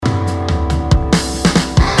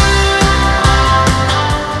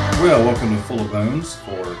welcome to Full of Bones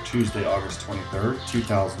for Tuesday, August 23rd,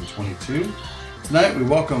 2022. Tonight we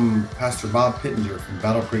welcome Pastor Bob Pittenger from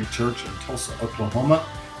Battle Creek Church in Tulsa, Oklahoma.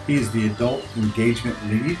 He is the adult engagement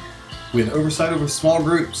lead with oversight over small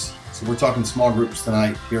groups. So we're talking small groups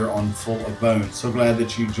tonight here on Full of Bones. So glad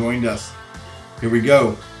that you joined us. Here we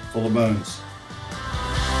go, Full of Bones.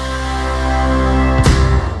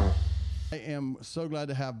 I am so glad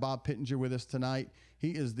to have Bob Pittenger with us tonight. He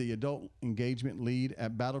is the adult engagement lead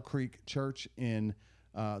at Battle Creek Church in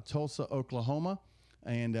Tulsa, Oklahoma.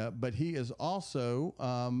 But he is also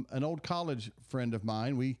an old college friend of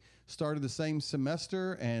mine. We started the same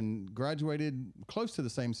semester and graduated close to the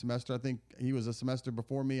same semester. I think he was a semester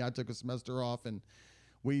before me. I took a semester off, and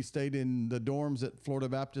we stayed in the dorms at Florida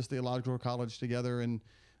Baptist Theological College together. And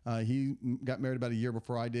he got married about a year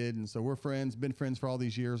before I did. And so we're friends, been friends for all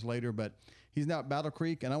these years later. But he's now at Battle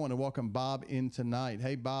Creek, and I want to welcome Bob in tonight.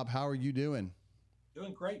 Hey, Bob, how are you doing?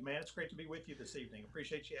 Doing great, man. It's great to be with you this evening.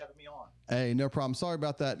 Appreciate you having me on. Hey, no problem. Sorry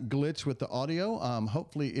about that glitch with the audio.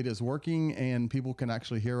 Hopefully it is working and people can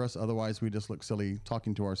actually hear us. Otherwise, we just look silly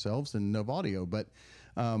talking to ourselves and no audio. But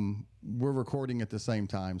we're recording at the same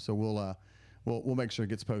time, so we'll make sure it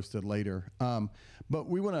gets posted later. But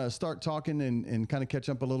we want to start talking and kind of catch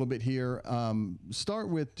up a little bit here. Start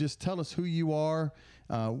with just tell us who you are,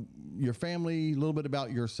 your family, a little bit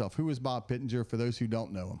about yourself. Who is Bob Pittenger for those who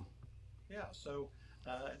don't know him? Yeah, so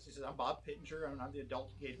as he said, I'm Bob Pittenger, and I'm the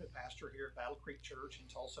adult engagement pastor here at Battle Creek Church in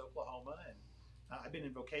Tulsa, Oklahoma. And I've been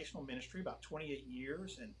in vocational ministry about 28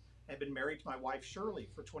 years and have been married to my wife, Shirley,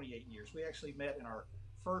 for 28 years. We actually met in our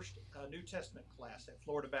first New Testament class at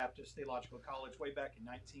Florida Baptist Theological College way back in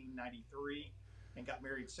 1993 and got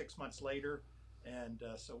married 6 months later. And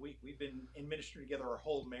so we've been in ministry together our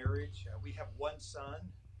whole marriage. We have one son,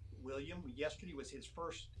 William. Yesterday was his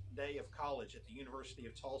first day of college at the University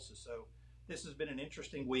of Tulsa. So this has been an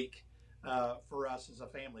interesting week for us as a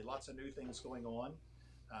family. Lots of new things going on.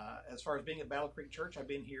 As far as being at Battle Creek Church, I've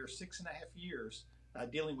been here 6.5 years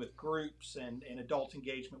dealing with groups and adult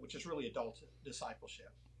engagement, which is really adult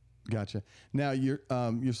discipleship. Gotcha. Now, your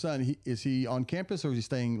son, is he on campus or is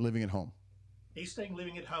he living at home? He's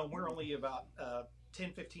living at home. We're only about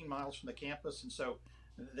 10, 15 miles from the campus, and so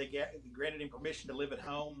they granted him permission to live at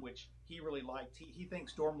home, which he really liked. He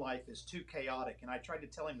thinks dorm life is too chaotic, and I tried to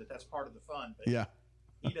tell him that that's part of the fun, but yeah,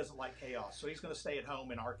 he doesn't like chaos, so he's going to stay at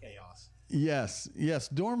home in our chaos. Yes,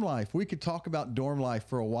 dorm life. We could talk about dorm life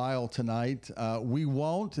for a while tonight. We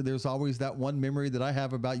won't. There's always that one memory that I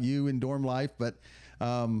have about you in dorm life, but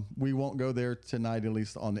we won't go there tonight, at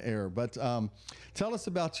least on the air. But tell us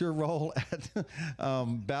about your role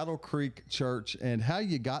at Battle Creek Church and how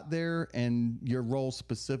you got there and your role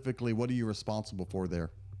specifically. What are you responsible for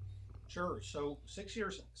there? Sure. So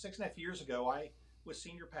 6.5 years ago, I was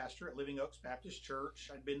senior pastor at Living Oaks Baptist Church.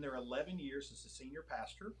 I'd been there 11 years as a senior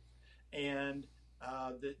pastor. And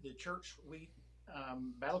the church,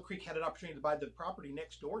 Battle Creek had an opportunity to buy the property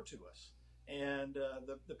next door to us. And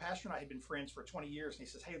the pastor and I had been friends for 20 years. And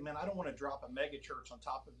he says, hey, man, I don't want to drop a mega church on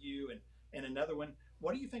top of you and another one.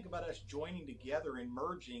 What do you think about us joining together and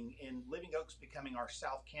merging and Living Oaks becoming our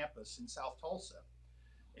South Campus in South Tulsa?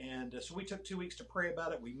 And so we took 2 weeks to pray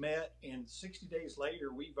about it. We met, and 60 days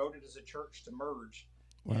later, we voted as a church to merge.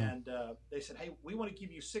 Wow. And they said, hey, we want to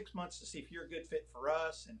give you 6 months to see if you're a good fit for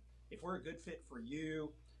us and if we're a good fit for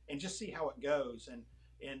you, and just see how it goes. And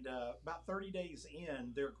about 30 days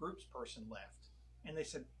in, their groups person left. And they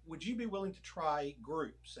said, would you be willing to try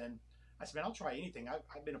groups? And I said, man, I'll try anything.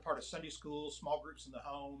 I've been a part of Sunday school, small groups in the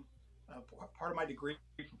home. Part of my degree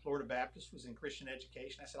from Florida Baptist was in Christian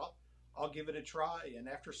education. I said, I'll give it a try. And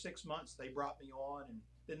after 6 months, they brought me on, and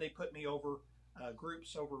then they put me over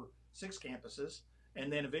groups over 6 campuses. And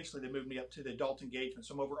then eventually they moved me up to the adult engagement.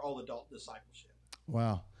 So I'm over all adult discipleship.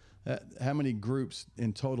 Wow. How many groups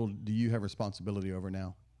in total do you have responsibility over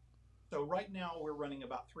now? So right now we're running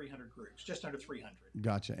about 300 groups, just under 300.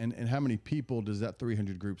 Gotcha. And how many people does that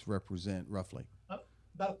 300 groups represent roughly?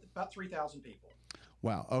 About 3,000 people.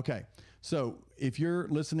 Wow. Okay. So if you're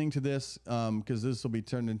listening to this, because this will be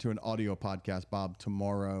turned into an audio podcast, Bob,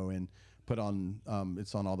 tomorrow and put on,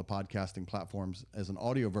 it's on all the podcasting platforms as an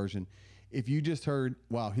audio version. If you just heard,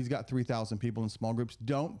 wow, he's got 3,000 people in small groups,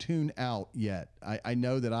 don't tune out yet. I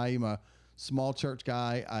know that I am a small church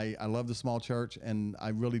guy. I love the small church, and I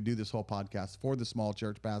really do this whole podcast for the small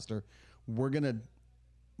church pastor.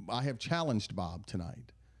 I have challenged Bob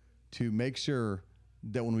tonight to make sure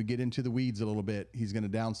that when we get into the weeds a little bit, he's going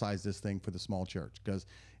to downsize this thing for the small church. Because,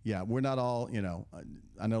 yeah, we're not all,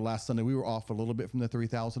 I know last Sunday we were off a little bit from the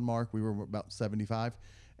 3,000 mark. We were about 75.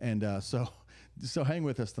 And so hang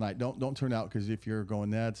with us tonight. Don't turn out, because if you're going,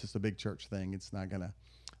 that's just a big church thing. It's not going to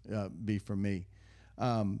be for me.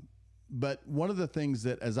 But one of the things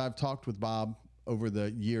that, as I've talked with Bob over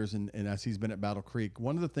the years, and as he's been at Battle Creek,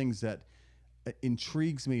 one of the things that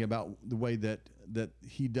intrigues me about the way that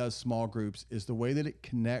he does small groups is the way that it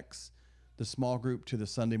connects the small group to the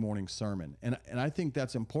Sunday morning sermon. And I think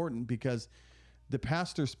that's important because the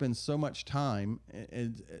pastor spends so much time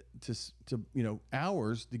and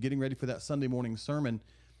hours to getting ready for that Sunday morning sermon,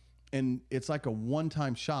 and it's like a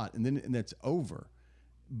one-time shot, and it's over.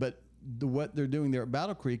 But what they're doing there at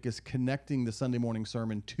Battle Creek is connecting the Sunday morning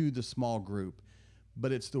sermon to the small group,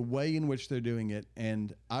 but it's the way in which they're doing it.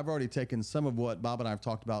 And I've already taken some of what Bob and I have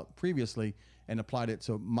talked about previously and applied it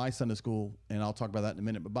to my Sunday school, and I'll talk about that in a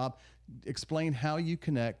minute. But Bob, explain how you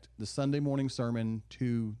connect the Sunday morning sermon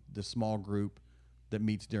to the small group that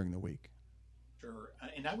meets during the week. Sure.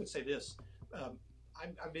 And I would say this,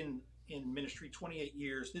 I've been in ministry 28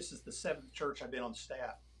 years. This is the 7th church I've been on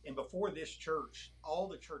staff. And before this church, all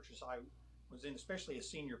the churches I was in, especially as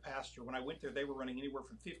senior pastor, when I went there, they were running anywhere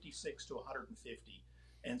from 56 to 150.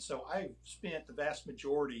 And so I've spent the vast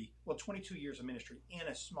majority, 22 years of ministry in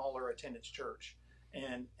a smaller attendance church.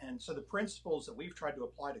 And so the principles that we've tried to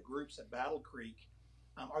apply to groups at Battle Creek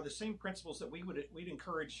are the same principles that we'd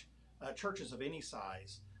encourage churches of any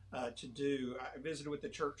size to do. I visited with the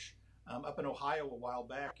church up in Ohio a while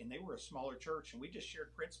back, and they were a smaller church, and we just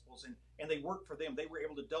shared principles, and they worked for them. They were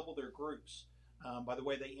able to double their groups by the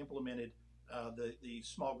way they implemented the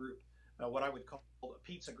small group, what I would call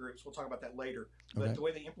pizza groups. We'll talk about that later. But Okay. the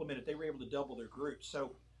way they implemented, they were able to double their groups.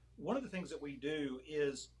 So one of the things that we do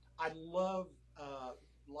is I love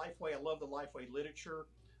Lifeway. I love the Lifeway literature,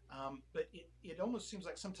 but it almost seems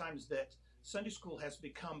like sometimes that Sunday school has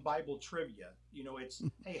become Bible trivia. It's,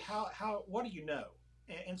 hey, what do you know?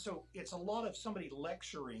 And so it's a lot of somebody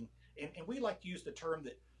lecturing, and we like to use the term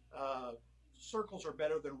that circles are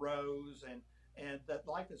better than rows, and that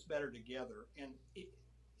life is better together. And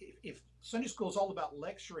if Sunday school is all about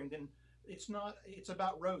lecturing, then it's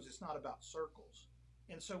about rows, it's not about circles.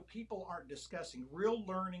 And so people aren't discussing. Real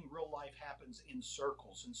learning, real life happens in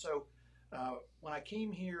circles. And so when I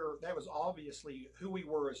came here, that was obviously who we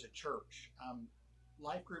were as a church.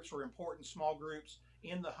 Life groups were important, small groups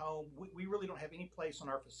in the home. We really don't have any place on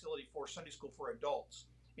our facility for Sunday school for adults.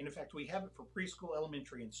 And in fact, we have it for preschool,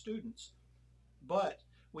 elementary, and students, but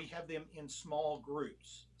we have them in small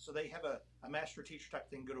groups. So they have a master teacher type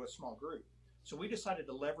thing, go to a small group. So we decided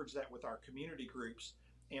to leverage that with our community groups.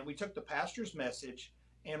 And we took the pastor's message,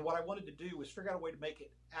 and what I wanted to do was figure out a way to make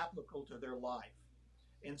it applicable to their life.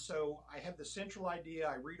 And so I have the central idea.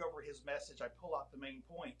 I read over his message. I pull out the main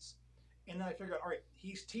points. And then I figure out, all right,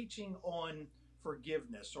 he's teaching on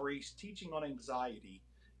forgiveness, or he's teaching on anxiety.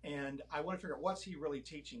 And I want to figure out what's he really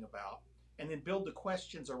teaching about, and then build the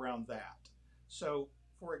questions around that. So,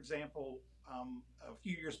 for example, a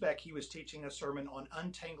few years back, he was teaching a sermon on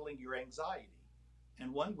untangling your anxiety.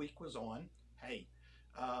 And one week was on, hey,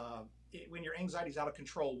 when your anxiety is out of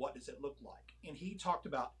control, what does it look like? And he talked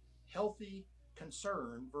about healthy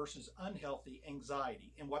concern versus unhealthy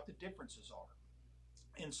anxiety and what the differences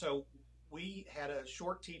are. And so we had a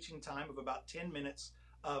short teaching time of about 10 minutes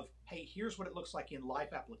of, hey, here's what it looks like in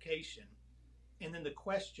life application. And then the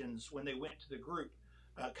questions, when they went to the group,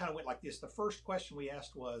 kind of went like this. The first question we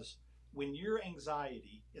asked was, when your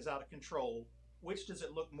anxiety is out of control, which does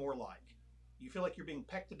it look more like? You feel like you're being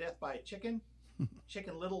pecked to death by a chicken?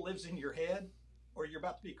 Chicken Little lives in your head? Or you're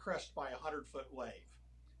about to be crushed by a 100-foot wave?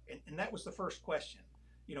 And that was the first question.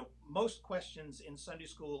 Most questions in Sunday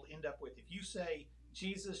school end up with, if you say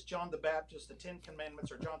Jesus, John the Baptist, the 10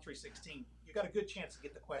 Commandments, or John 3:16, you got a good chance to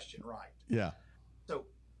get the question right. Yeah. So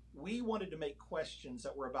we wanted to make questions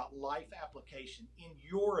that were about life application, in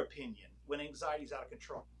your opinion, when anxiety is out of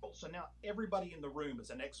control. So now everybody in the room is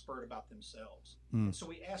an expert about themselves. And so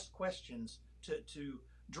we asked questions to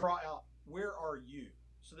draw out, where are you?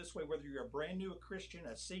 So this way, whether you're a brand new Christian,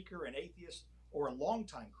 a seeker, an atheist, or a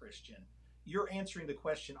longtime Christian, you're answering the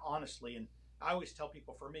question honestly. And I always tell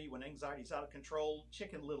people, for me, when anxiety is out of control,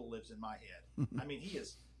 Chicken Little lives in my head. I mean, he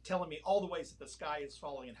is telling me all the ways that the sky is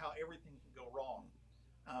falling and how everything can go wrong.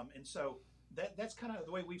 And so that's kind of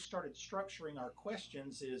the way we've started structuring our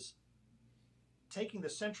questions, is taking the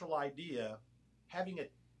central idea, having a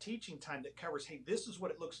teaching time that covers, hey, this is what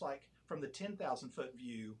it looks like from the 10,000-foot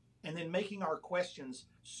view, and then making our questions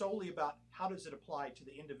solely about how does it apply to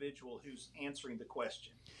the individual who's answering the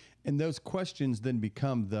question. And those questions then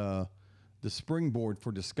become the springboard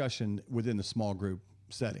for discussion within the small group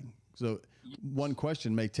setting. So one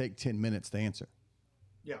question may take 10 minutes to answer.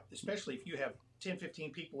 Yeah, especially if you have 10,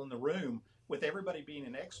 15 people in the room with everybody being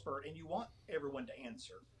an expert and you want everyone to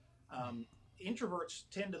answer. introverts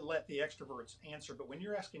tend to let the extroverts answer, but when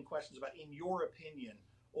you're asking questions about in your opinion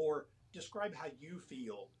or describe how you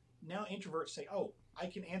feel, now introverts say, oh, I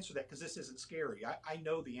can answer that because this isn't scary. I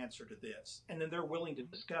know the answer to this. And then they're willing to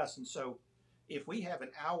discuss. And so if we have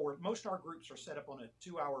an hour, most of our groups are set up on a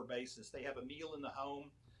 2-hour basis. They have a meal in the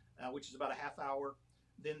home, which is about a half hour.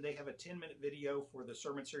 Then they have a 10-minute video for the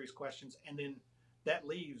sermon series questions. And then that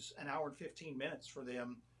leaves an hour and 15 minutes for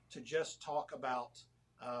them to just talk about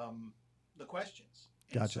the questions.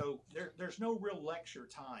 And Gotcha. so there's no real lecture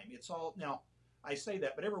time. It's all, now I say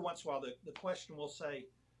that, but every once in a while the question will say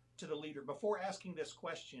to the leader, before asking this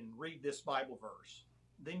question, read this Bible verse.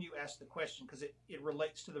 Then you ask the question because it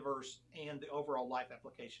relates to the verse and the overall life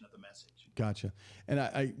application of the message. Gotcha.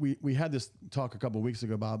 And we had this talk a couple of weeks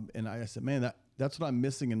ago, Bob, and I said, man, that's what I'm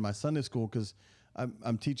missing in my Sunday school, because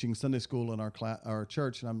I'm teaching Sunday school in our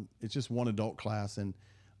church, and it's just one adult class, and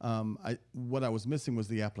what I was missing was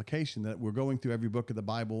the application, that we're going through every book of the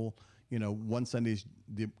Bible. One Sunday is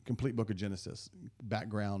the complete book of Genesis,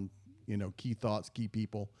 background, key thoughts, key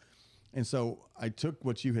people. And so I took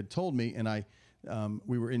what you had told me, and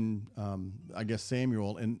we were in, I guess,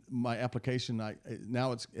 Samuel, and my application,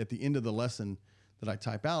 now it's at the end of the lesson that I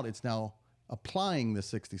type out, it's now applying the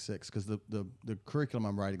 66, because the curriculum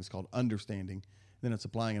I'm writing is called Understanding. Then it's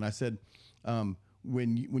applying. And I said,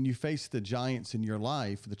 when you face the giants in your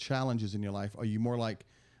life, the challenges in your life, are you more like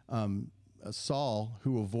Saul,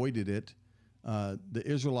 who avoided it, the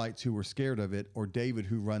Israelites who were scared of it, or David,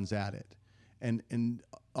 who runs at it? And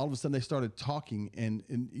all of a sudden they started talking,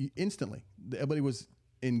 and instantly everybody was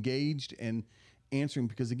engaged and answering,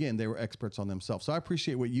 because again, they were experts on themselves. So I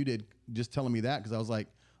appreciate what you did, just telling me that, because I was like,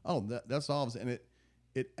 oh, that solves it. And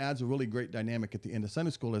it adds a really great dynamic at the end of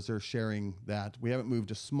Sunday school as they're sharing that. We haven't moved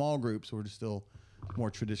to small groups. We're just still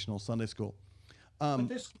more traditional Sunday school. But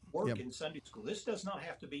this can work in Sunday school. This does not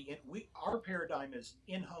have to be our paradigm is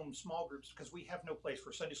in-home small groups, because we have no place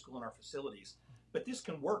for Sunday school in our facilities. But this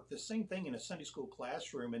can work the same thing in a Sunday school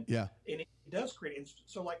classroom, and it does create. And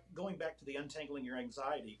so, like going back to the untangling your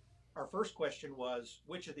anxiety, our first question was,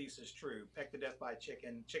 which of these is true? Pecked to death by a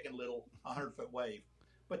chicken, Chicken Little, 100-foot wave.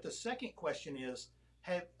 But the second question is,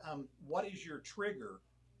 what is your trigger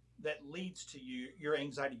that leads to your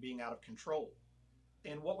anxiety being out of control?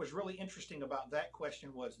 And what was really interesting about that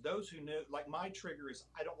question was those who knew, like my trigger is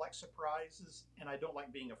I don't like surprises and I don't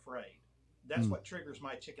like being afraid. That's what triggers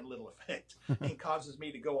my Chicken Little effect and causes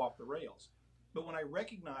me to go off the rails. But when I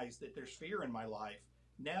recognize that there's fear in my life,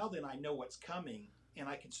 now then I know what's coming, and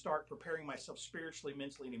I can start preparing myself spiritually,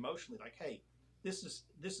 mentally, and emotionally. Like, hey, this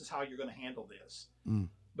is how you're going to handle this.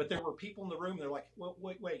 But there were people in the room, they're like, well,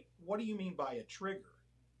 wait, what do you mean by a trigger?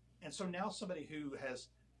 And so now somebody who has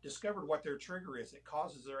discovered what their trigger is that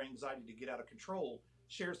causes their anxiety to get out of control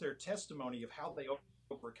shares their testimony of how they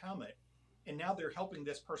overcome it. And now they're helping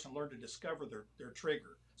this person learn to discover their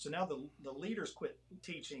trigger. So now the leaders quit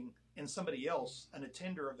teaching, and somebody else, an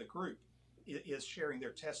attender of the group, is sharing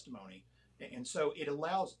their testimony. And so it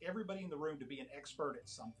allows everybody in the room to be an expert at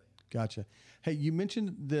something. Gotcha. Hey, you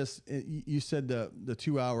mentioned this. You said the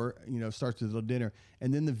 2-hour, starts with a dinner,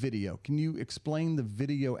 and then the video. Can you explain the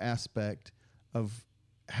video aspect of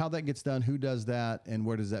how that gets done? Who does that, and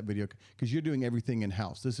where does that video? Because you're doing everything in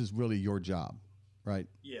house. This is really your job, right?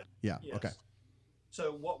 Yeah. Yeah. Yes. Okay.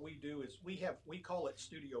 So what we do is we call it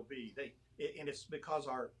Studio B. And it's because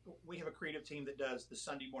we have a creative team that does the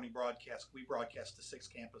Sunday morning broadcast. We broadcast to 6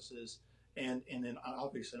 campuses and then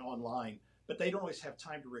obviously online. But they don't always have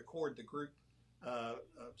time to record the group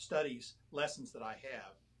studies, lessons that I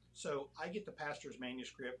have. So I get the pastor's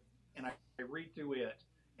manuscript and I read through it,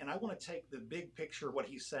 and I want to take the big picture of what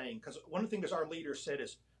he's saying. Because one of the things our leader said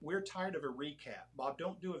is, we're tired of a recap. Bob,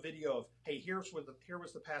 don't do a video of, hey, here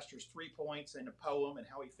was the pastor's 3 points and a poem and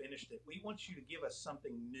how he finished it. We want you to give us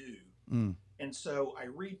something new. And so I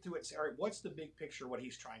read through it and say, all right, what's the big picture, what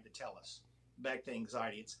he's trying to tell us? Back to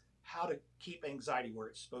anxiety. It's how to keep anxiety where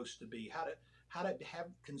it's supposed to be, how to have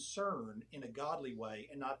concern in a godly way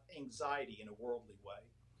and not anxiety in a worldly way.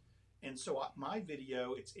 And so my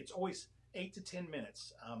video, it's always 8 to 10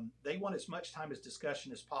 minutes. They want as much time as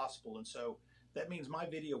discussion as possible. And so that means my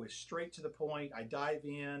video is straight to the point. I dive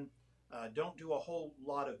in, don't do a whole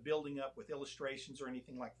lot of building up with illustrations or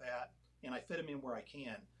anything like that. And I fit them in where I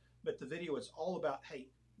can. But the video is all about, hey,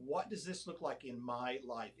 what does this look like in my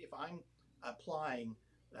life? If I'm applying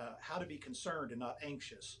how to be concerned and not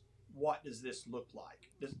anxious, what does this look like?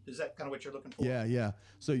 Is that kind of what you're looking for? Yeah.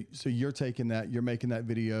 So you're taking that, you're making that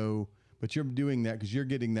video, but you're doing that because you're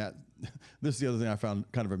getting that. This is the other thing I found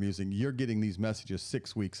kind of amusing. You're getting these messages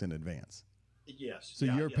 6 weeks in advance. Yes. So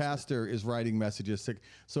Yeah. your Yes. pastor is writing messages.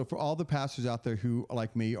 So for all the pastors out there who,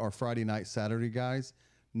 like me, are Friday night, Saturday guys,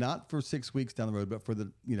 not for 6 weeks down the road, but for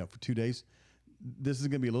for 2 days, this is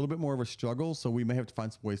going to be a little bit more of a struggle. So we may have to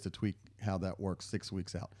find some ways to tweak how that works 6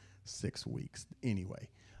 weeks out. 6 weeks anyway.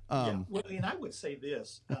 Yeah. Well, and I would say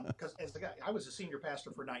this because as the guy, I was a senior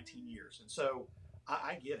pastor for 19 years, and so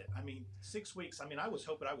I get it. I mean, 6 weeks. I mean, I was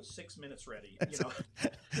hoping I was 6 minutes ready.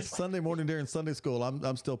 Sunday morning during Sunday school,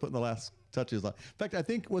 I'm still putting the last touches on. In fact, I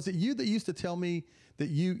think, was it you that used to tell me that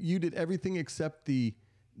you did everything except the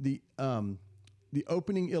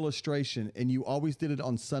opening illustration, and you always did it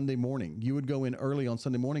on Sunday morning. You would go in early on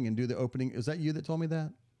Sunday morning and do the opening. Is that you that told me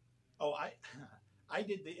that? Oh, I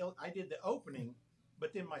did the opening,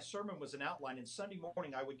 but then my sermon was an outline. And Sunday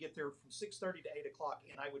morning, I would get there from 6:30 to 8 o'clock,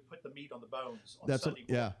 and I would put the meat on the bones on Sunday morning.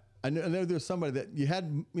 Yeah. I know there's somebody that you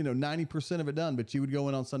had 90% of it done, but you would go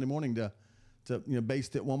in on Sunday morning to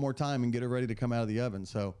baste it one more time and get it ready to come out of the oven.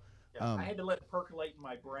 So yeah, I had to let it percolate in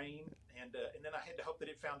my brain, and then I had to hope that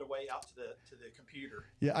it found a way out to the computer.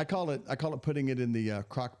 Yeah, I call it putting it in the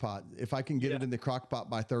crock pot. If I can get it in the crock pot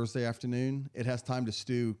by Thursday afternoon, it has time to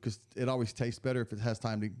stew, because it always tastes better if it has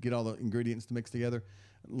time to get all the ingredients to mix together.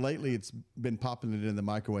 Lately, it's been popping it in the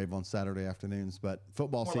microwave on Saturday afternoons, but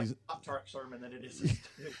football More season. like Pop-Tart sermon than it is.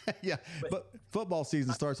 Yeah, but football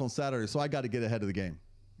season starts on Saturday, so I got to get ahead of the game.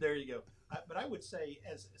 There you go. But I would say,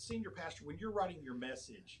 as a senior pastor, when you're writing your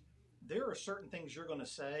message, there are certain things you're going to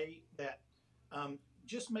say that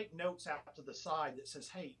just make notes out to the side that says,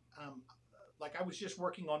 hey, like I was just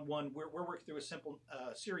working on one. We're working through a simple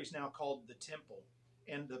series now called The Temple,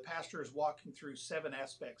 and the pastor is walking through 7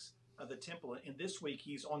 aspects of the temple. And this week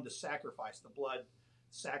he's on the sacrifice, the blood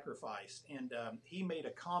sacrifice. And he made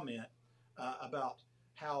a comment about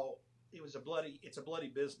how it's a bloody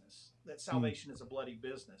business, that salvation is a bloody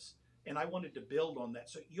business. And I wanted to build on that.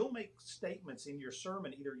 So you'll make statements in your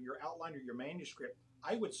sermon, either your outline or your manuscript.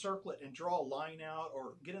 I would circle it and draw a line out,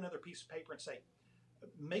 or get another piece of paper and say,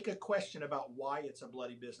 make a question about why it's a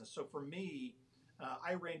bloody business. So for me,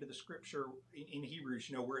 I ran to the scripture in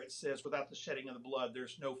Hebrews, where it says, without the shedding of the blood,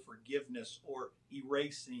 there's no forgiveness or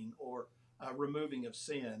erasing or removing of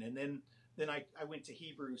sin. And then I went to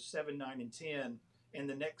Hebrews 7, 9, and 10. And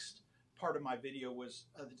the next part of my video was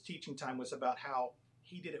the teaching time was about how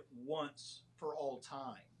he did it once for all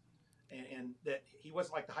time. And that he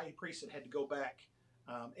wasn't like the high priest that had to go back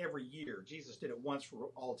every year. Jesus did it once for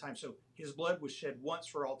all time. So his blood was shed once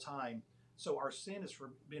for all time. So our sin has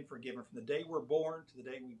been forgiven from the day we're born to the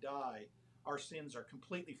day we die. Our sins are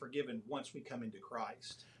completely forgiven once we come into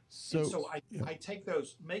Christ. So I take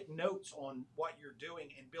those, make notes on what you're doing,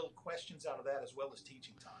 and build questions out of that, as well as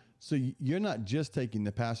teaching time. So you're not just taking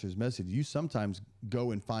the pastor's message. You sometimes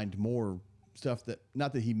go and find more stuff that,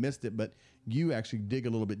 not that he missed it, but you actually dig a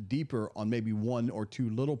little bit deeper on maybe 1 or 2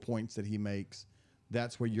 little points that he makes.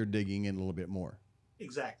 That's where you're digging in a little bit more.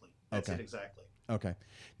 Exactly. That's it exactly. Okay.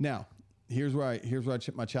 Now, here's where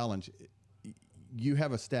my challenge. You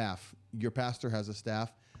have a staff. Your pastor has a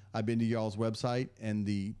staff. I've been to y'all's website, and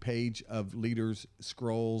the page of leaders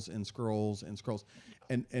scrolls and scrolls and scrolls.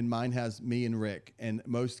 And mine has me and Rick, and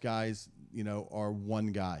most guys, are one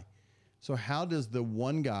guy. So how does the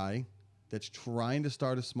one guy that's trying to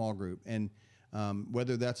start a small group, and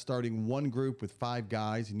whether that's starting one group with 5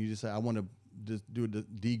 guys, and you just say, I want to just do a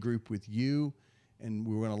D group with you, and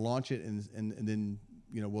we're going to launch it, and then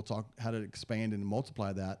we'll talk how to expand and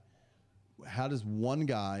multiply that. How does one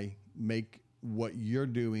guy make what you're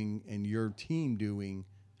doing and your team doing?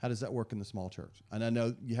 How does that work in the small church? And I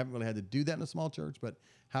know you haven't really had to do that in a small church, but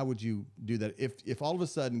how would you do that if all of a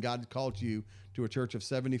sudden God called you to a church of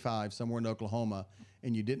 75 somewhere in Oklahoma,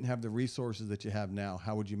 and you didn't have the resources that you have now?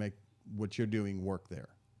 How would you make what you're doing work there?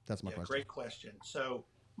 That's my question. Great question. So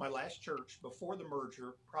my last church before the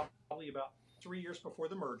merger, probably about 3 years before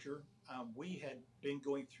the merger, we had been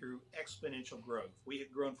going through exponential growth. We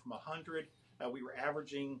had grown from 100. We were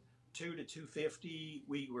averaging 2 to 250.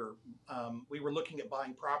 We were looking at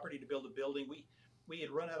buying property to build a building. We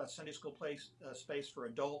had run out of Sunday school space for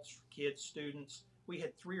adults, for kids, students. We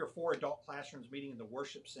had 3 or 4 adult classrooms meeting in the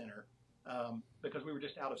worship center because we were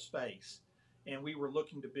just out of space. And we were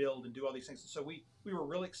looking to build and do all these things. So we were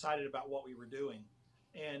really excited about what we were doing.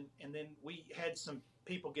 And then we had some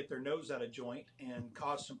people get their nose out of joint and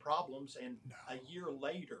cause some problems. And a year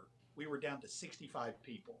later, we were down to 65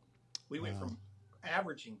 people. We went from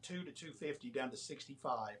averaging 2 to 250 down to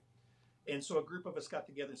 65. And so a group of us got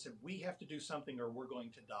together and said, we have to do something or we're going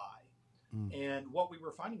to die. And what we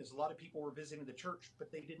were finding is a lot of people were visiting the church,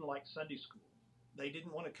 but they didn't like Sunday school. They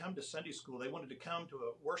didn't want to come to Sunday school. They wanted to come to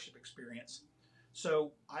a worship experience.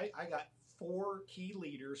 So I got 4 key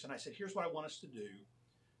leaders, and I said, here's what I want us to do.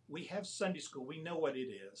 We have Sunday school. We know what it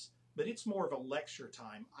is, but it's more of a lecture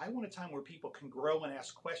time. I want a time where people can grow and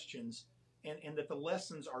ask questions, and that the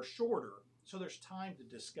lessons are shorter, so there's time to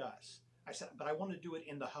discuss. I said, but I want to do it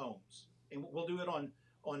in the homes, and we'll do it on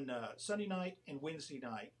Sunday night and Wednesday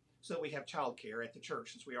night, so that we have childcare at the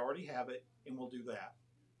church, since we already have it, and we'll do that.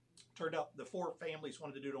 Turned out the 4 families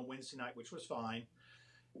wanted to do it on Wednesday night, which was fine.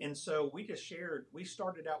 And so we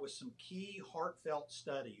started out with some key heartfelt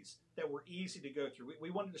studies that were easy to go through. We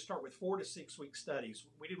wanted to start with 4 to 6 week studies.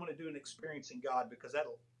 We didn't want to do an Experiencing God, because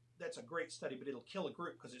that's a great study, but it'll kill a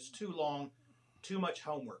group because it's too long, too much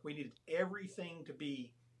homework. We needed everything to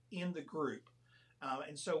be in the group.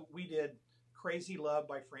 And so we did Crazy Love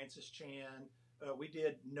by Francis Chan. We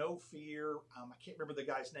did No Fear. I can't remember the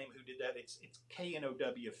guy's name who did that. It's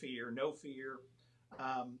KNOW, Fear, No Fear.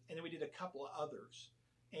 And then we did a couple of others.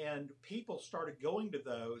 And people started going to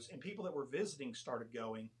those, and people that were visiting started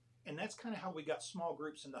going. And that's kind of how we got small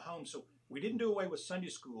groups in the home. So we didn't do away with Sunday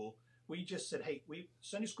school. We just said, hey,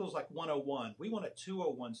 Sunday school is like 101. We want a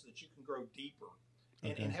 201 so that you can grow deeper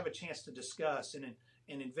and have a chance to discuss and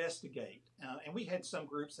investigate. And we had some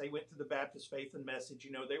groups, they went to the Baptist Faith and Message.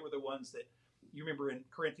 They were the ones that, you remember in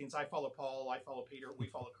Corinthians, I follow Paul, I follow Peter, we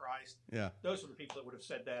follow Christ. Yeah. Those were the people that would have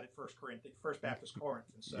said that at First Baptist Corinth.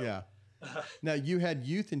 And so, yeah. Now, you had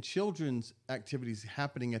youth and children's activities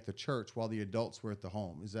happening at the church while the adults were at the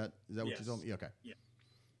home. Is that what yes. you told me? Yeah, okay.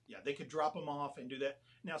 Yeah, they could drop them off and do that.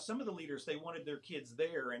 Now, some of the leaders, they wanted their kids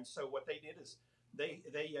there, and so what they did is they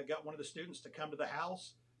got one of the students to come to the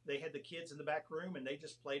house. They had the kids in the back room, and they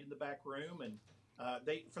just played in the back room. And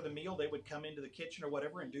for the meal, they would come into the kitchen or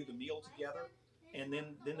whatever and do the meal together, and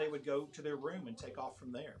then they would go to their room and take off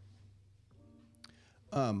from there.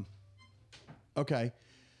 Okay.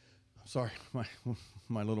 Sorry,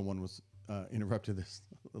 my little one was interrupted this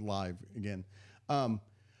live again.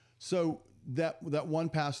 So that one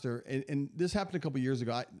pastor, and this happened a couple of years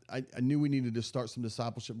ago. I knew we needed to start some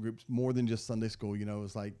discipleship groups more than just Sunday school. It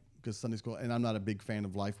was like, because Sunday school, and I'm not a big fan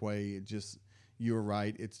of Lifeway. It just, you were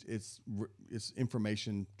right. It's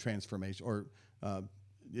information transformation, or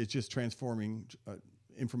it's just transforming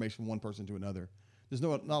information from one person to another. There's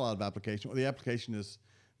not a lot of application. Well, the application is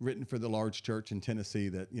written for the large church in Tennessee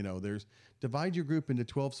that, there's divide your group into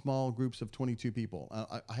 12 small groups of 22 people.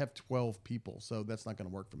 I have 12 people, so that's not going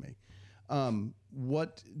to work for me.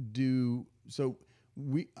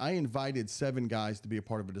 I invited 7 guys to be a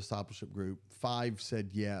part of a discipleship group. 5 said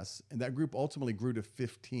yes, and that group ultimately grew to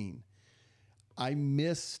 15. I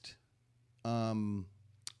missed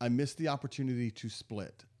the opportunity to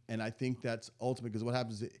split, and I think that's ultimate, because what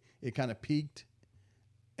happens is it kind of peaked,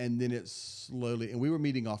 and then it slowly, and we were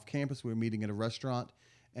meeting off campus, we were meeting at a restaurant,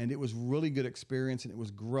 and it was really good experience, and it was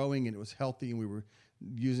growing, and it was healthy, and we're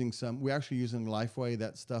actually using Lifeway,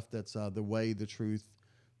 that stuff that's the way, the truth,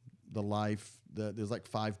 the life. There's like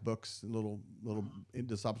 5 books, little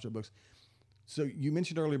discipleship books. So you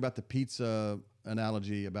mentioned earlier about the pizza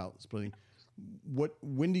analogy about splitting.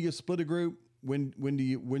 When do you split a group?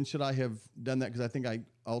 When should I have done that? Because I think I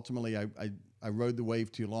rode the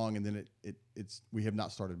wave too long, and then we have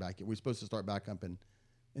not started back yet. We're supposed to start back up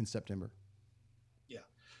in September. Yeah.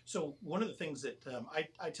 So one of the things that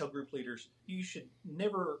I tell group leaders, you should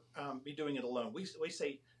never be doing it alone. We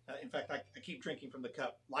say, in fact, I keep drinking from the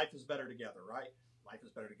cup. Life is better together, right? Life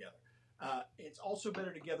is better together. It's also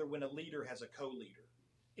better together when a leader has a co-leader.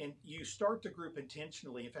 And you start the group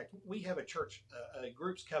intentionally. In fact, we have a church, a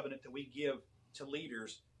group's covenant that we give to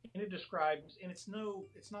leaders, and it describes, and it's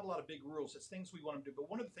not a lot of big rules. It's things we want them to do. But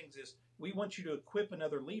one of the things is we want you to equip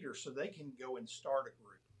another leader so they can go and start a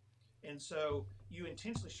group. And so you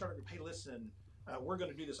intentionally start a group. Hey, listen, we're going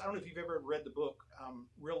to do this. I don't know if you've ever read the book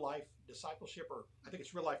Real Life Discipleship, or I think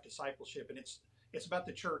it's Real Life Discipleship, and it's about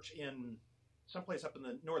the church in someplace up in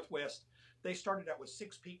the Northwest. They started out with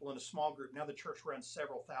 6 people in a small group. Now the church runs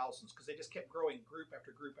several thousands because they just kept growing group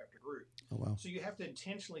after group after group. Oh, wow. So you have to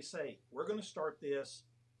intentionally say, we're going to start this.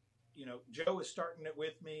 Joe is starting it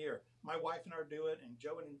with me, or my wife and I are doing it, and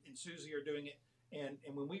Joe and Susie are doing it.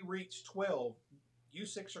 And when we reach 12, you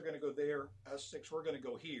 6 are going to go there, us 6, we're going to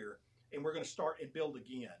go here, and we're going to start and build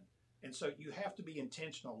again. And so you have to be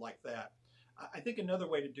intentional like that. I think another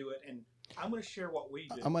way to do it, and I'm going to share what we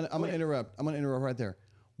do. I'm going to interrupt. I'm going to interrupt right there.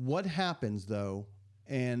 What happens though?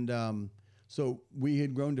 And so we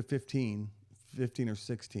had grown to 15 or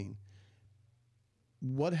 16.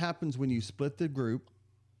 What happens when you split the group,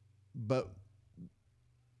 but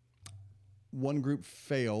one group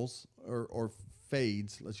fails or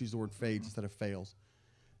fades? Let's use the word fades instead of fails.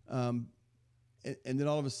 And then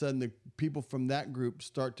all of a sudden, the people from that group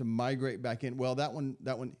start to migrate back in. Well, that one,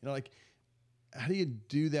 how do you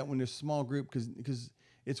do that when there's small group? Because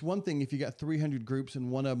it's one thing if you got 300 groups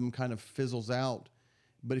and one of them kind of fizzles out,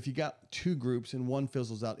 but if you got two groups and one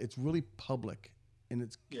fizzles out, it's really public and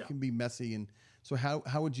it can be messy. And so how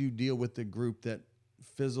would you deal with the group that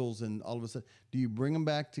fizzles and all of a sudden, do you bring them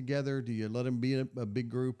back together? Do you let them be a big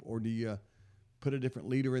group, or do you put a different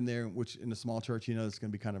leader in there, which in a small church, it's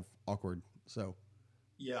going to be kind of awkward. So.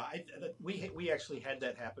 Yeah, we actually had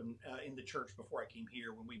that happen in the church before I came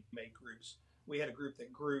here when we made groups. We had a group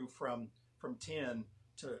that grew from 10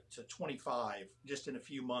 to 25 just in a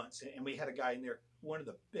few months. And we had a guy in there, one of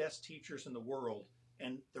the best teachers in the world.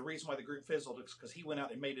 And the reason why the group fizzled is because he went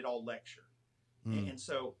out and made it all lecture. And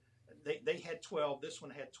so they had 12, this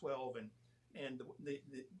one had 12. And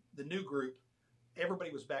the new group,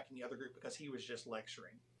 everybody was backing the other group because he was just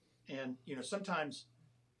lecturing. And,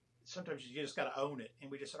 sometimes you just got to own it.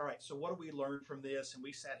 And we just said, all right, so what do we learn from this? And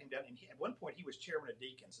we sat him down. And at one point, he was chairman of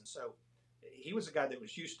deacons. And so he was a guy that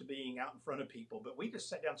was used to being out in front of people. But we just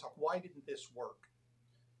sat down and talked, why didn't this work?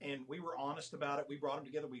 And we were honest about it. We brought him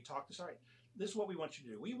together. We talked this, all right, this is what we want you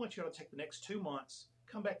to do. We want you to take the next 2 months,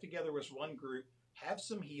 come back together as one group, have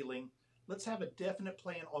some healing. Let's have a definite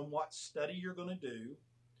plan on what study you're going to do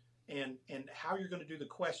and how you're going to do the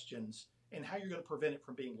questions and how you're going to prevent it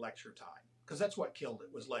from being lecture time. Because that's what killed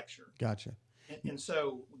it, was lecture. Gotcha. And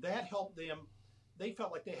so that helped them. They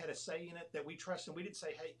felt like they had a say in it, that we trusted. We didn't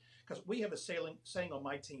say, hey, because we have a saying on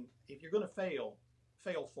my team, if you're going to fail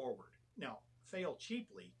forward. Now, fail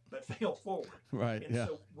cheaply, but fail forward. Right, and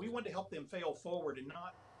so we wanted to help them fail forward and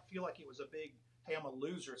not feel like it was a big, hey, I'm a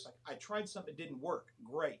loser. It's like, I tried something that didn't work.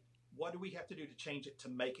 Great. What do we have to do to change it to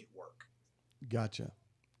make it work? Gotcha.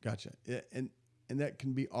 And that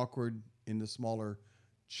can be awkward in the smaller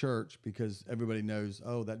church because everybody knows,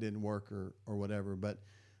 oh, that didn't work or whatever. But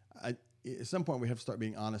at some point we have to start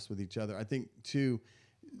being honest with each other. I think too,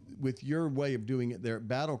 with your way of doing it there at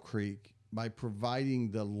Battle Creek, by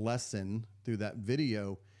providing the lesson through that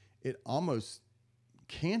video, it almost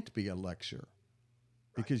can't be a lecture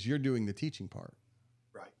because you're doing the teaching part.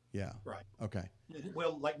 Right. Yeah. Right. Okay.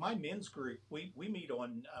 Well, like my men's group, we meet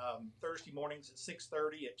on Thursday mornings at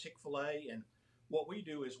 6:30 at Chick-fil-A, and what we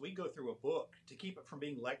do is we go through a book to keep it from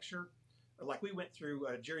being lecture. Like we went through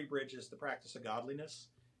Jerry Bridges' The Practice of Godliness,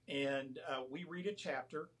 and we read a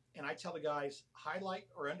chapter, and I tell the guys, highlight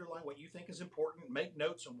or underline what you think is important, make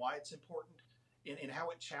notes on why it's important and how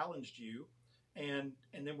it challenged you, and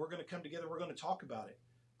then we're going to come together, we're going to talk about it.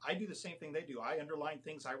 I do the same thing they do. I underline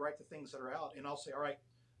things, I write the things that are out, and I'll say, all right,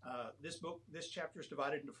 this chapter is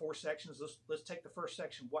divided into 4 sections. Let's take the first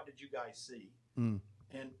section. What did you guys see?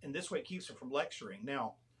 And this way it keeps them from lecturing.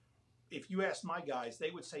 Now, if you ask my guys,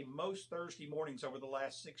 they would say most Thursday mornings over the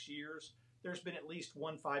last 6 years, there's been at least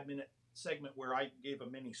one 5-minute segment where I gave a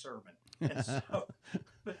mini sermon. And so,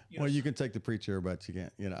 but, you can take the preacher, but you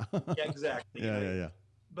can't, Yeah, exactly. Yeah.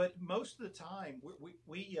 But most of the time,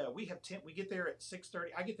 we have 10. We get there at 6:30.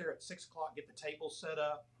 I get there at 6 o'clock. Get the table set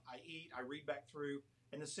up. I eat. I read back through.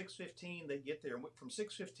 And then 6:15 they get there. And from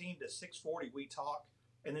 6:15 to 6:40 we talk.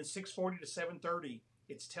 And then 6:40 to 7:30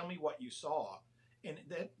 it's tell me what you saw. And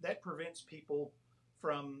that prevents people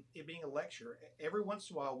from it being a lecture. Every once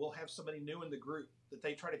in a while we'll have somebody new in the group that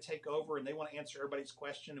they try to take over and they want to answer everybody's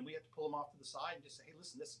question, and we have to pull them off to the side and just say, hey,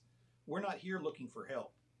 listen, we're not here looking for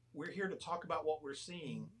help. We're here to talk about what we're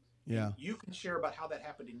seeing. Yeah. You can share about how that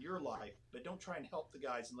happened in your life, but don't try and help the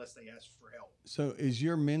guys unless they ask for help. So is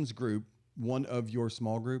your men's group one of your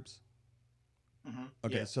small groups? Mm-hmm.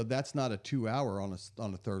 Okay, Yeah. so that's not a 2 hour on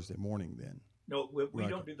a Thursday morning then. No, we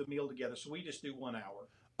don't do the meal together, so we just do 1 hour.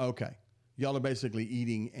 Okay. Y'all are basically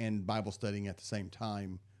eating and Bible studying at the same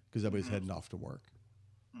time because everybody's heading off to work.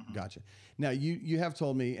 Mm-hmm. Gotcha. Now, you have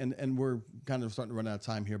told me, and we're kind of starting to run out of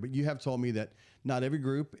time here, but you have told me that not every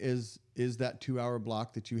group is that 2 hour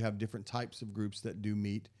block, that you have different types of groups that do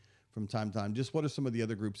meet from time to time. Just what are some of the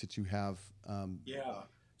other groups that you have? Yeah.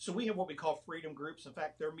 So we have what we call freedom groups. In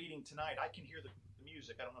fact, they're meeting tonight. I can hear the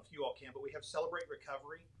music. I don't know if you all can, but we have Celebrate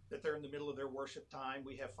Recovery, that they're in the middle of their worship time.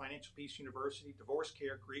 We have Financial Peace University, Divorce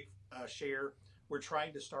Care, Grief Share. We're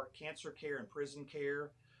trying to start cancer care and prison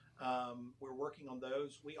care. We're working on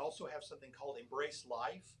those. We also have something called Embrace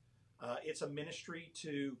Life. It's a ministry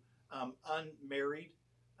to unmarried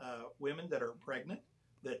women that are pregnant,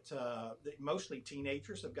 that mostly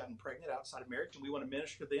teenagers have gotten pregnant outside of marriage, and we want to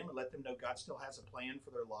minister to them and let them know God still has a plan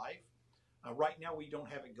for their life. Right now we don't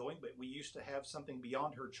have it going, but we used to have something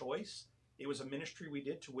Beyond Her Choice. It was a ministry we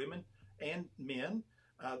did to women and men,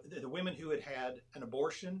 the women who had had an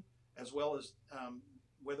abortion, as well as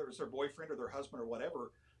whether it was their boyfriend or their husband or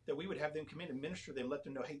whatever, that we would have them come in and minister to them, let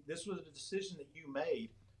them know, hey, this was a decision that you made.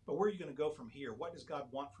 but where are you going to go from here? What does God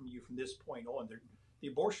want from you from this point on? The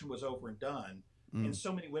abortion was over and done. And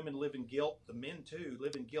so many women live in guilt, the men too,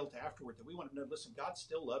 live in guilt afterward, that we want to know, listen, God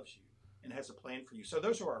still loves you and has a plan for you. So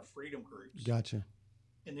those are our freedom groups. Gotcha.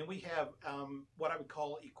 And then we have what I would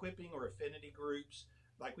call equipping or affinity groups.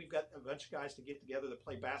 Like we've got a bunch of guys to get together that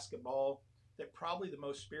play basketball, that probably the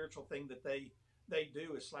most spiritual thing that they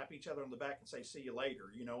do is slap each other on the back and say, see you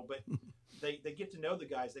later, but they get to know the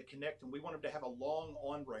guys, they connect them. We want them to have a long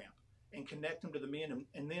on-ramp and connect them to the men.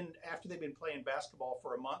 And then after they've been playing basketball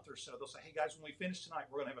for a month or so, they'll say, hey guys, when we finish tonight,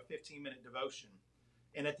 we're going to have a 15-minute devotion.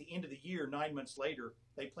 And at the end of the year, 9 months later,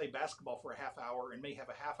 they play basketball for a half hour and may have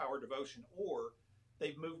a half-hour devotion, or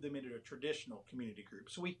they've moved them into a traditional community group.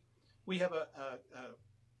 So we have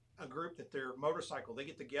a group that their motorcycle, they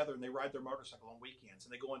get together and they ride their motorcycle on weekends,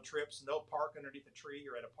 and they go on trips, and they'll park underneath a tree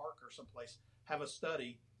or at a park or someplace, have a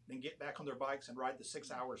study, then get back on their bikes and ride the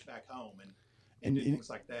 6 hours back home and do things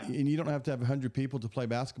like that. And you don't have to have 100 people to play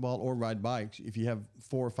basketball or ride bikes. If you have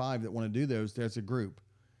 4 or 5 that want to do those, there's a group.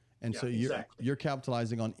 And so you're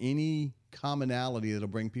capitalizing on any commonality that'll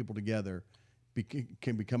bring people together,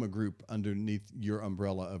 can become a group underneath your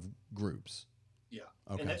umbrella of groups. Yeah.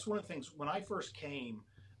 Okay. And that's one of the things, when I first came,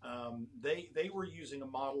 they were using a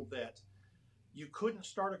model that you couldn't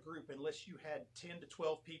start a group unless you had 10 to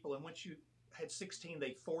 12 people. And once you had 16,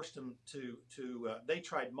 they forced them to they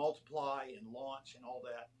tried multiply and launch and all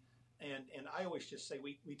that. And I always just say,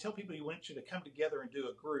 we tell people we want you to come together and do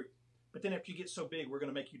a group, but then after you get so big, we're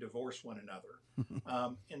going to make you divorce one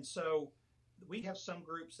another. And so we have some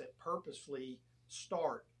groups that purposefully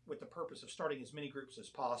start with the purpose of starting as many groups as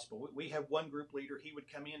possible. We have one group leader. He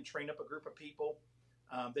would come in, train up a group of people.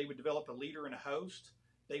 They would develop a leader and a host.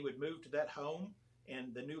 They would move to that home,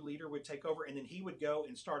 and the new leader would take over, and then he would go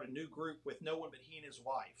and start a new group with no one but he and his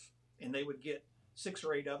wife. And they would get 6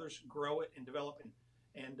 or 8 others, grow it and develop it.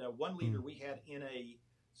 And one leader we had in a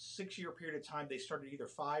 6-year period of time, they started either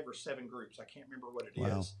 5 or 7 groups. I can't remember what it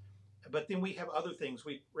is. But then we have other things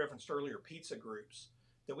we referenced earlier, pizza groups,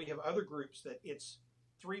 that we have other groups that it's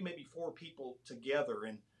 3, maybe 4 people together.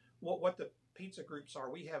 And what the pizza groups are,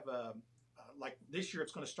 we have like this year,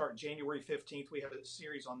 it's going to start January 15th. We have a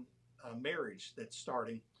series on marriage that's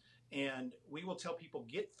starting, and we will tell people,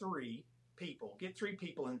 get 3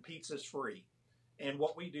 people and pizza's free. And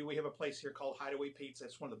what we do, we have a place here called Hideaway Pizza.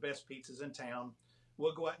 It's one of the best pizzas in town.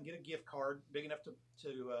 We'll go out and get a gift card big enough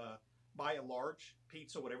to buy a large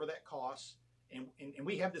pizza, whatever that costs. And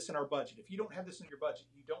we have this in our budget. If you don't have this in your budget,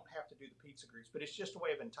 you don't have to do the pizza groups, but it's just a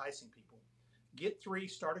way of enticing people. Get 3,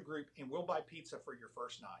 start a group, and we'll buy pizza for your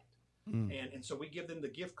first night. And so we give them the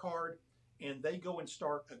gift card, and they go and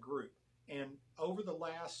start a group. And over the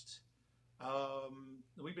last,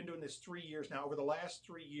 we've been doing this 3 years now. Over the last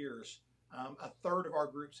 3 years, a third of our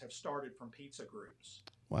groups have started from pizza groups.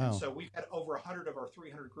 Wow. And so we've had over 100 of our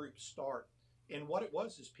 300 groups start. And what it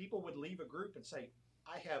was is people would leave a group and say,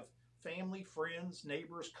 I have family, friends,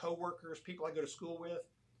 neighbors, coworkers, people I go to school with,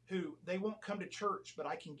 who they won't come to church, but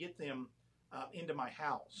I can get them into my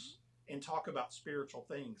house and talk about spiritual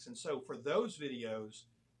things. And so for those videos,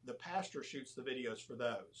 the pastor shoots the videos for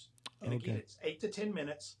those. And again, it's 8 to 10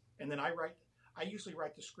 minutes. And then I usually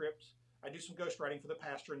write the script. I do some ghostwriting for the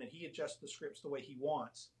pastor, and then he adjusts the scripts the way he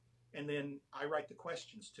wants. And then I write the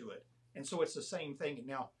questions to it. And so it's the same thing.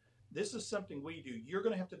 Now, this is something we do. You're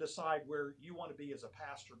going to have to decide where you want to be as a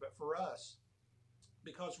pastor. But for us,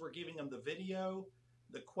 because we're giving them the video,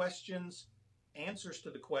 the questions, answers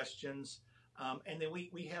to the questions, and then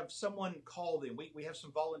we have someone call them. We have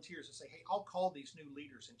some volunteers that say, hey, I'll call these new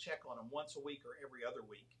leaders and check on them once a week or every other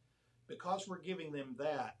week. Because we're giving them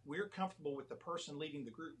that, we're comfortable with the person leading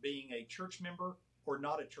the group being a church member or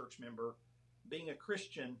not a church member, being a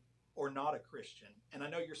Christian or not a Christian. And I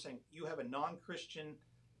know you're saying you have a non-Christian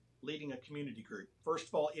leading a community group. First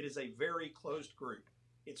of all, it is a very closed group.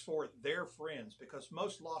 It's for their friends, because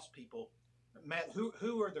most lost people, Matt,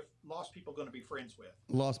 who are the lost people going to be friends with?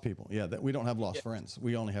 Lost people. Yeah. That we don't have lost friends.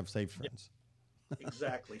 We only have saved friends.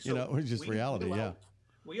 Exactly. So it's just reality.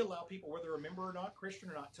 We allow people, whether a member or not, Christian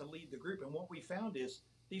or not, to lead the group. And what we found is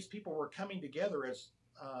these people were coming together as,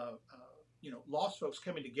 lost folks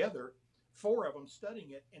coming together, 4 of them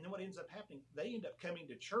studying it. And then what ends up happening, they end up coming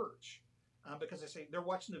to church because they say they're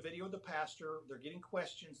watching the video of the pastor. They're getting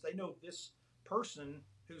questions. They know this person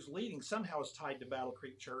who's leading somehow is tied to Battle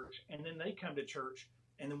Creek Church. And then they come to church.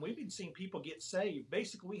 And then we've been seeing people get saved.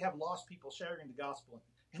 Basically, we have lost people sharing the gospel,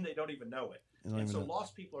 and they don't even know it. And so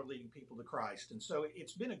lost people are leading people to Christ. And so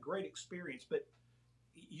it's been a great experience, but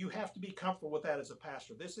you have to be comfortable with that as a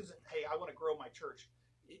pastor. This isn't, hey, I want to grow my church.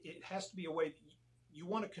 It has to be a way that you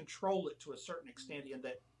want to control it to a certain extent, in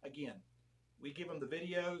that, again, We give them the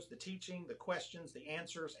videos, the teaching, the questions, the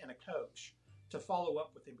answers, and a coach to follow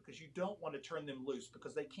up with them, because you don't want to turn them loose,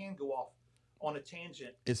 because they can go off on a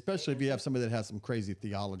tangent. Especially if you have somebody that has some crazy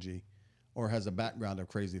theology or has a background of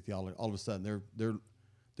crazy theology. All of a sudden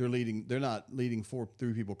they're leading, they're not leading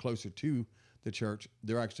three people closer to the church.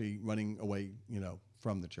 They're actually running away,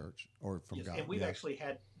 from the church or from God. And we've actually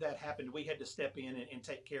had that happen. We had to step in and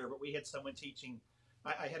take care of it. We had someone teaching.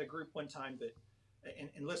 I had a group one time that,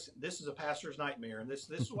 and listen, this is a pastor's nightmare, and this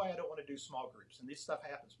is why I don't want to do small groups, and this stuff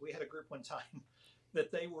happens. We had a group one time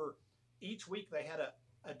that each week they had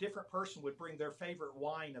a different person would bring their favorite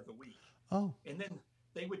wine of the week. Oh. And then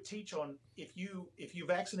they would teach on, if you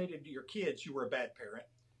vaccinated your kids, you were a bad parent.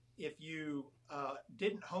 If you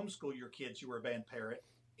didn't homeschool your kids, you were a bad parent.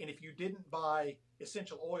 And if you didn't buy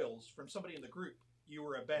essential oils from somebody in the group, you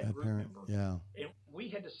were a bad group parent member. Yeah. And we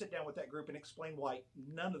had to sit down with that group and explain why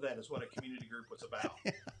none of that is what a community group was about.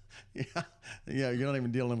 Yeah. You're not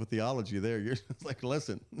even dealing with theology there. You're just like,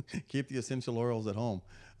 listen, keep the essential oils at home.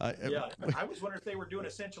 I was wondering if they were doing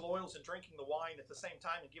essential oils and drinking the wine at the same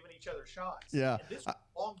time and giving each other shots. Yeah. And this was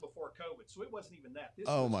long before COVID, so it wasn't even that. This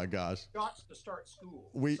my gosh. Shots to start school.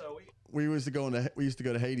 We used to go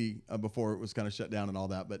to Haiti before it was kind of shut down and all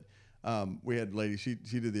that, but we had a lady, she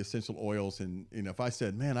did the essential oils, and if I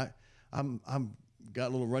said, man, I'm got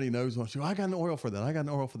a little runny nose, she goes, I got an oil for that. I got an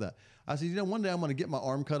oil for that. I said, one day I'm going to get my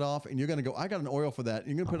arm cut off, and you're going to go, I got an oil for that.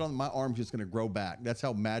 And you're going to put it on, my arm's just going to grow back. That's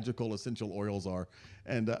how magical essential oils are.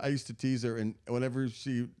 And I used to tease her, and whenever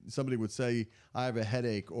somebody would say, I have a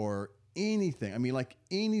headache or anything, I mean, like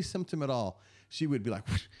any symptom at all, she would be like,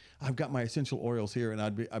 I've got my essential oils here. And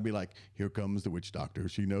I'd be like, here comes the witch doctor.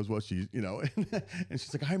 She knows what she's, and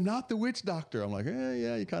she's like, I'm not the witch doctor. I'm like,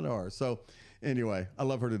 yeah, you kind of are. So anyway, I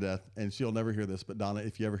love her to death, and she'll never hear this, but Donna,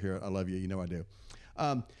 if you ever hear it, I love you. You know I do.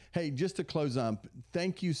 Hey, just to close up,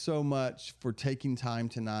 thank you so much for taking time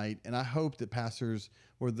tonight. And I hope that pastors,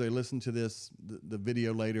 whether they listen to the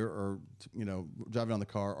video later or, driving on the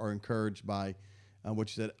car, are encouraged by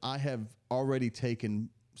what you said. I have already taken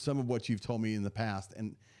some of what you've told me in the past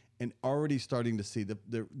and already starting to see that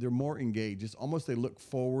they're more engaged. It's almost, they look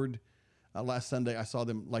forward. Last Sunday, I saw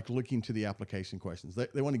them like looking to the application questions.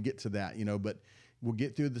 They want to get to that, but we'll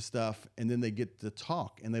get through the stuff, and then they get to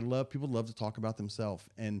talk, and people love to talk about themselves.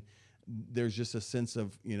 And there's just a sense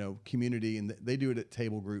of, community, and they do it at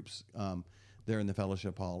table groups there in the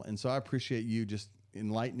fellowship hall. And so I appreciate you just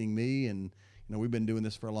enlightening me, and, we've been doing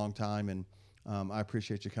this for a long time, and I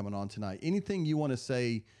appreciate you coming on tonight. Anything you want to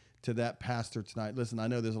say to that pastor tonight? Listen, I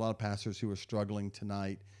know there's a lot of pastors who are struggling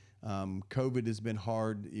tonight. COVID has been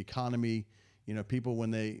hard. The economy, people,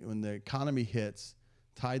 when the economy hits,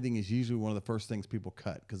 tithing is usually one of the first things people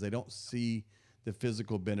cut, because they don't see the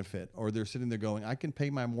physical benefit, or they're sitting there going, I can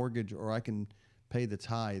pay my mortgage, or I can pay the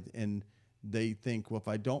tithe. And they think, well, if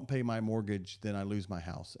I don't pay my mortgage, then I lose my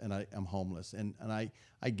house and I'm homeless. And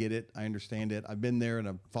I get it. I understand it. I've been there and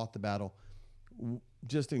I've fought the battle.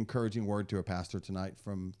 Just an encouraging word to a pastor tonight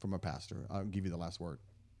from a pastor. I'll give you the last word.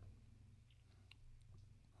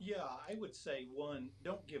 Yeah, I would say, one,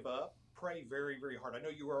 don't give up. Pray very, very hard. I know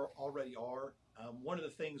you already are. One of the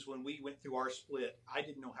things when we went through our split, I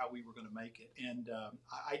didn't know how we were going to make it. And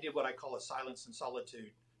I did what I call a silence and solitude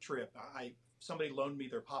trip. Somebody loaned me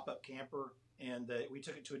their pop-up camper, and we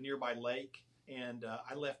took it to a nearby lake. And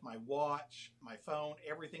I left my watch, my phone,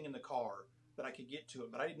 everything in the car that I could get to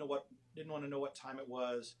it. But I didn't want to know what time it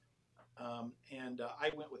was. I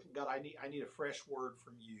went with, God, I need a fresh word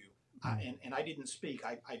from you. And I didn't speak.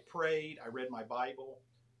 I prayed. I read my Bible.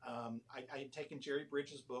 I had taken Jerry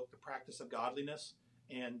Bridges' book, The Practice of Godliness,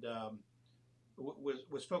 and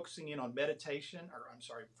was focusing in on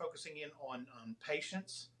focusing in on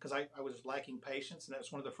patience, because I was lacking patience, and that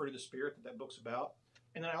was one of the fruit of the Spirit that book's about.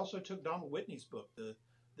 And then I also took Donald Whitney's book, the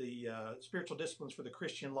Spiritual Disciplines for the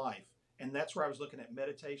Christian Life, and that's where I was looking at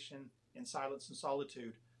meditation and silence and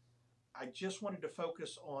solitude. I just wanted to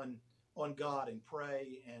focus on God and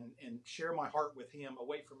pray and share my heart with Him,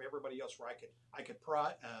 away from everybody else, where I could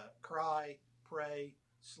cry, pray,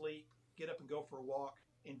 sleep, get up and go for a walk,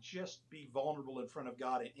 and just be vulnerable in front of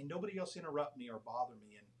God, and nobody else interrupt me or bother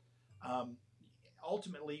me. And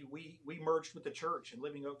ultimately, we merged with the church, and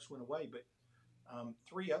Living Oaks went away. But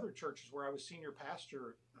 3 other churches where I was senior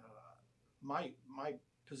pastor, my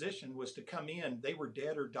position was to come in. They were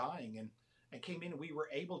dead or dying, and I came in, and we were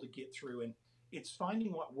able to get through. And it's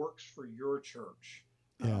finding what works for your church.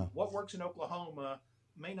 Yeah. What works in Oklahoma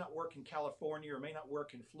may not work in California or may not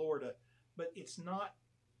work in Florida, but it's not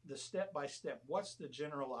the step-by-step. What's the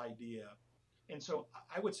general idea? And so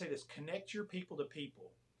I would say this: connect your people to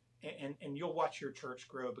people, and you'll watch your church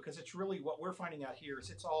grow, because it's really what we're finding out here is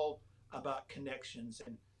it's all about connections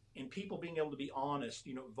and people being able to be honest,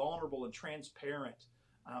 vulnerable and transparent.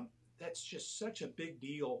 That's just such a big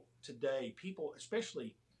deal today. People,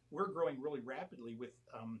 especially, we're growing really rapidly with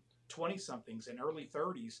 20-somethings and early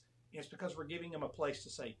 30s. And it's because we're giving them a place to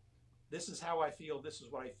say, this is how I feel, this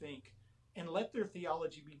is what I think. And let their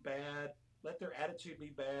theology be bad. Let their attitude be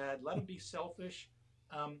bad. Let them be selfish.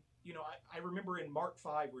 I remember in Mark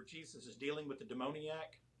 5 where Jesus is dealing with the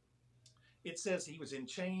demoniac. It says he was in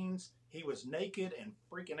chains, he was naked and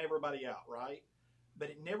freaking everybody out, right? But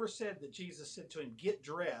it never said that Jesus said to him, get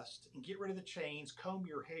dressed and get rid of the chains, comb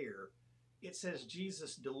your hair. It says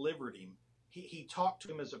Jesus delivered him. He talked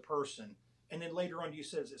to him as a person. And then later on, it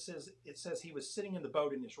says he was sitting in the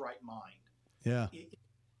boat in his right mind. Yeah.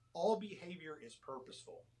 All behavior is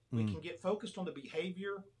purposeful. We can get focused on the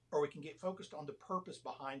behavior, or we can get focused on the purpose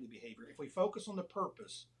behind the behavior. If we focus on the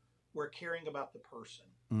purpose, we're caring about the person.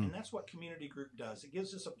 And that's what community group does. It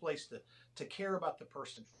gives us a place to care about the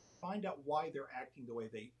person, find out why they're acting the way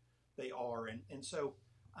they are. And so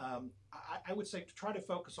I would say to try to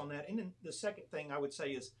focus on that. And then the second thing I would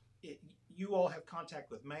say is you all have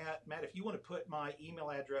contact with Matt. Matt, if you want to put my email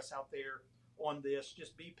address out there on this,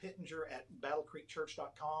 just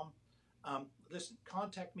bpittenger@battlecreekchurch.com. Listen,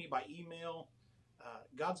 contact me by email.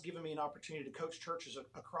 God's given me an opportunity to coach churches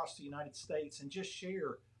across the United States and just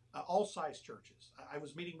share all size churches. I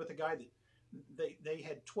was meeting with a guy that they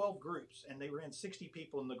had 12 groups and they ran 60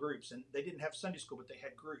 people in the groups, and they didn't have Sunday school, but they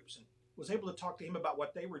had groups, and was able to talk to him about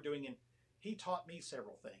what they were doing, and he taught me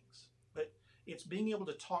several things. But it's being able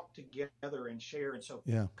to talk together and share. And so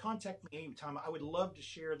contact me anytime. I would love to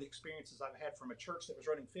share the experiences I've had from a church that was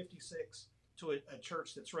running 56 to a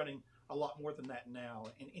church that's running a lot more than that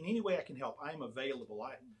now. And in any way I can help, I am available.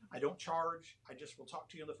 I don't charge. I just will talk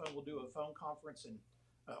to you on the phone. We'll do a phone conference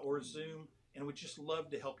or a Zoom, and would just love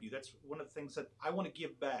to help you. That's one of the things that I want to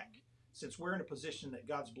give back. Since we're in a position that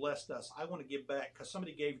God's blessed us, I want to give back because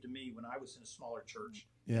somebody gave to me when I was in a smaller church,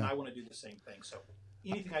 and I want to do the same thing. So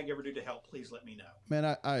anything I can ever do to help, please let me know.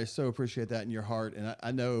 Man, I so appreciate that in your heart. And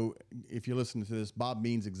I know if you're listening to this, Bob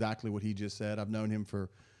means exactly what he just said. I've known him for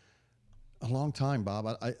a long time, Bob.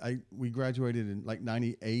 We graduated in like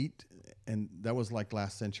 98, and that was like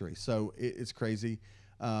last century. So it's crazy.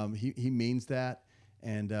 He means that.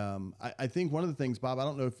 And I think one of the things, Bob, I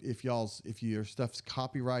don't know if your stuff's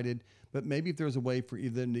copyrighted, but maybe if there's a way for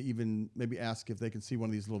them to even maybe ask if they can see one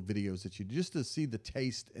of these little videos that you do, just to see the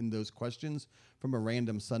taste in those questions from a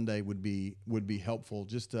random Sunday would be helpful.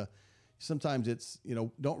 Just to, sometimes it's,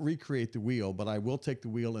 don't recreate the wheel, but I will take the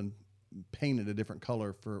wheel and paint it a different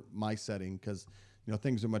color for my setting, because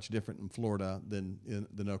things are much different in Florida than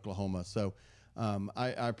in Oklahoma. So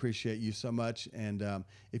I appreciate you so much, and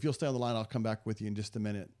if you'll stay on the line, I'll come back with you in just a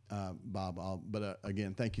minute, Bob. But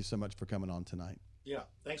again, thank you so much for coming on tonight. Yeah,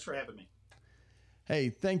 thanks for having me.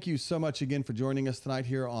 Hey, thank you so much again for joining us tonight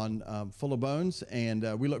here on Full of Bones,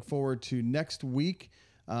 and we look forward to next week.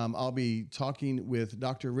 I'll be talking with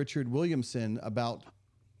Dr. Richard Williamson about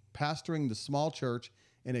pastoring the small church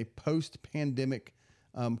in a post-pandemic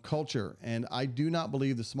culture, and I do not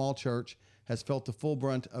believe the small church has felt the full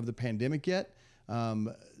brunt of the pandemic yet.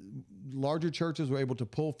 Larger churches were able to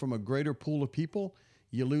pull from a greater pool of people.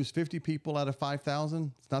 You lose 50 people out of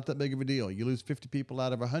 5,000, it's not that big of a deal. You lose 50 people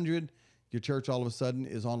out of 100, your church all of a sudden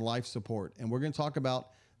is on life support. And we're going to talk about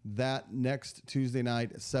that next Tuesday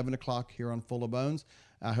night at 7 o'clock here on Full of Bones.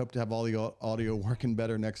 I hope to have all the audio working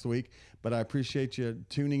better next week. But I appreciate you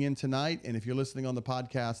tuning in tonight. And if you're listening on the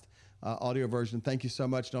podcast audio version, thank you so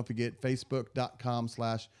much. Don't forget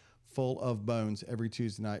facebook.com/fullofbones every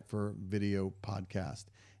Tuesday night for video podcast.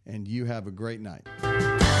 And you have a great night.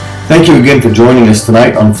 Thank you again for joining us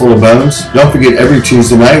tonight on Full of Bones. Don't forget, every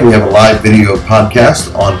Tuesday night we have a live video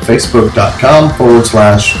podcast on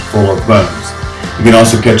facebook.com/fullofbones. You can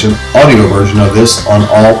also catch an audio version of this on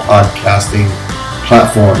all podcasting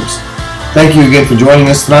platforms. Thank you again for joining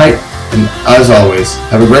us tonight. And as always,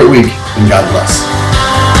 have a great week and God bless.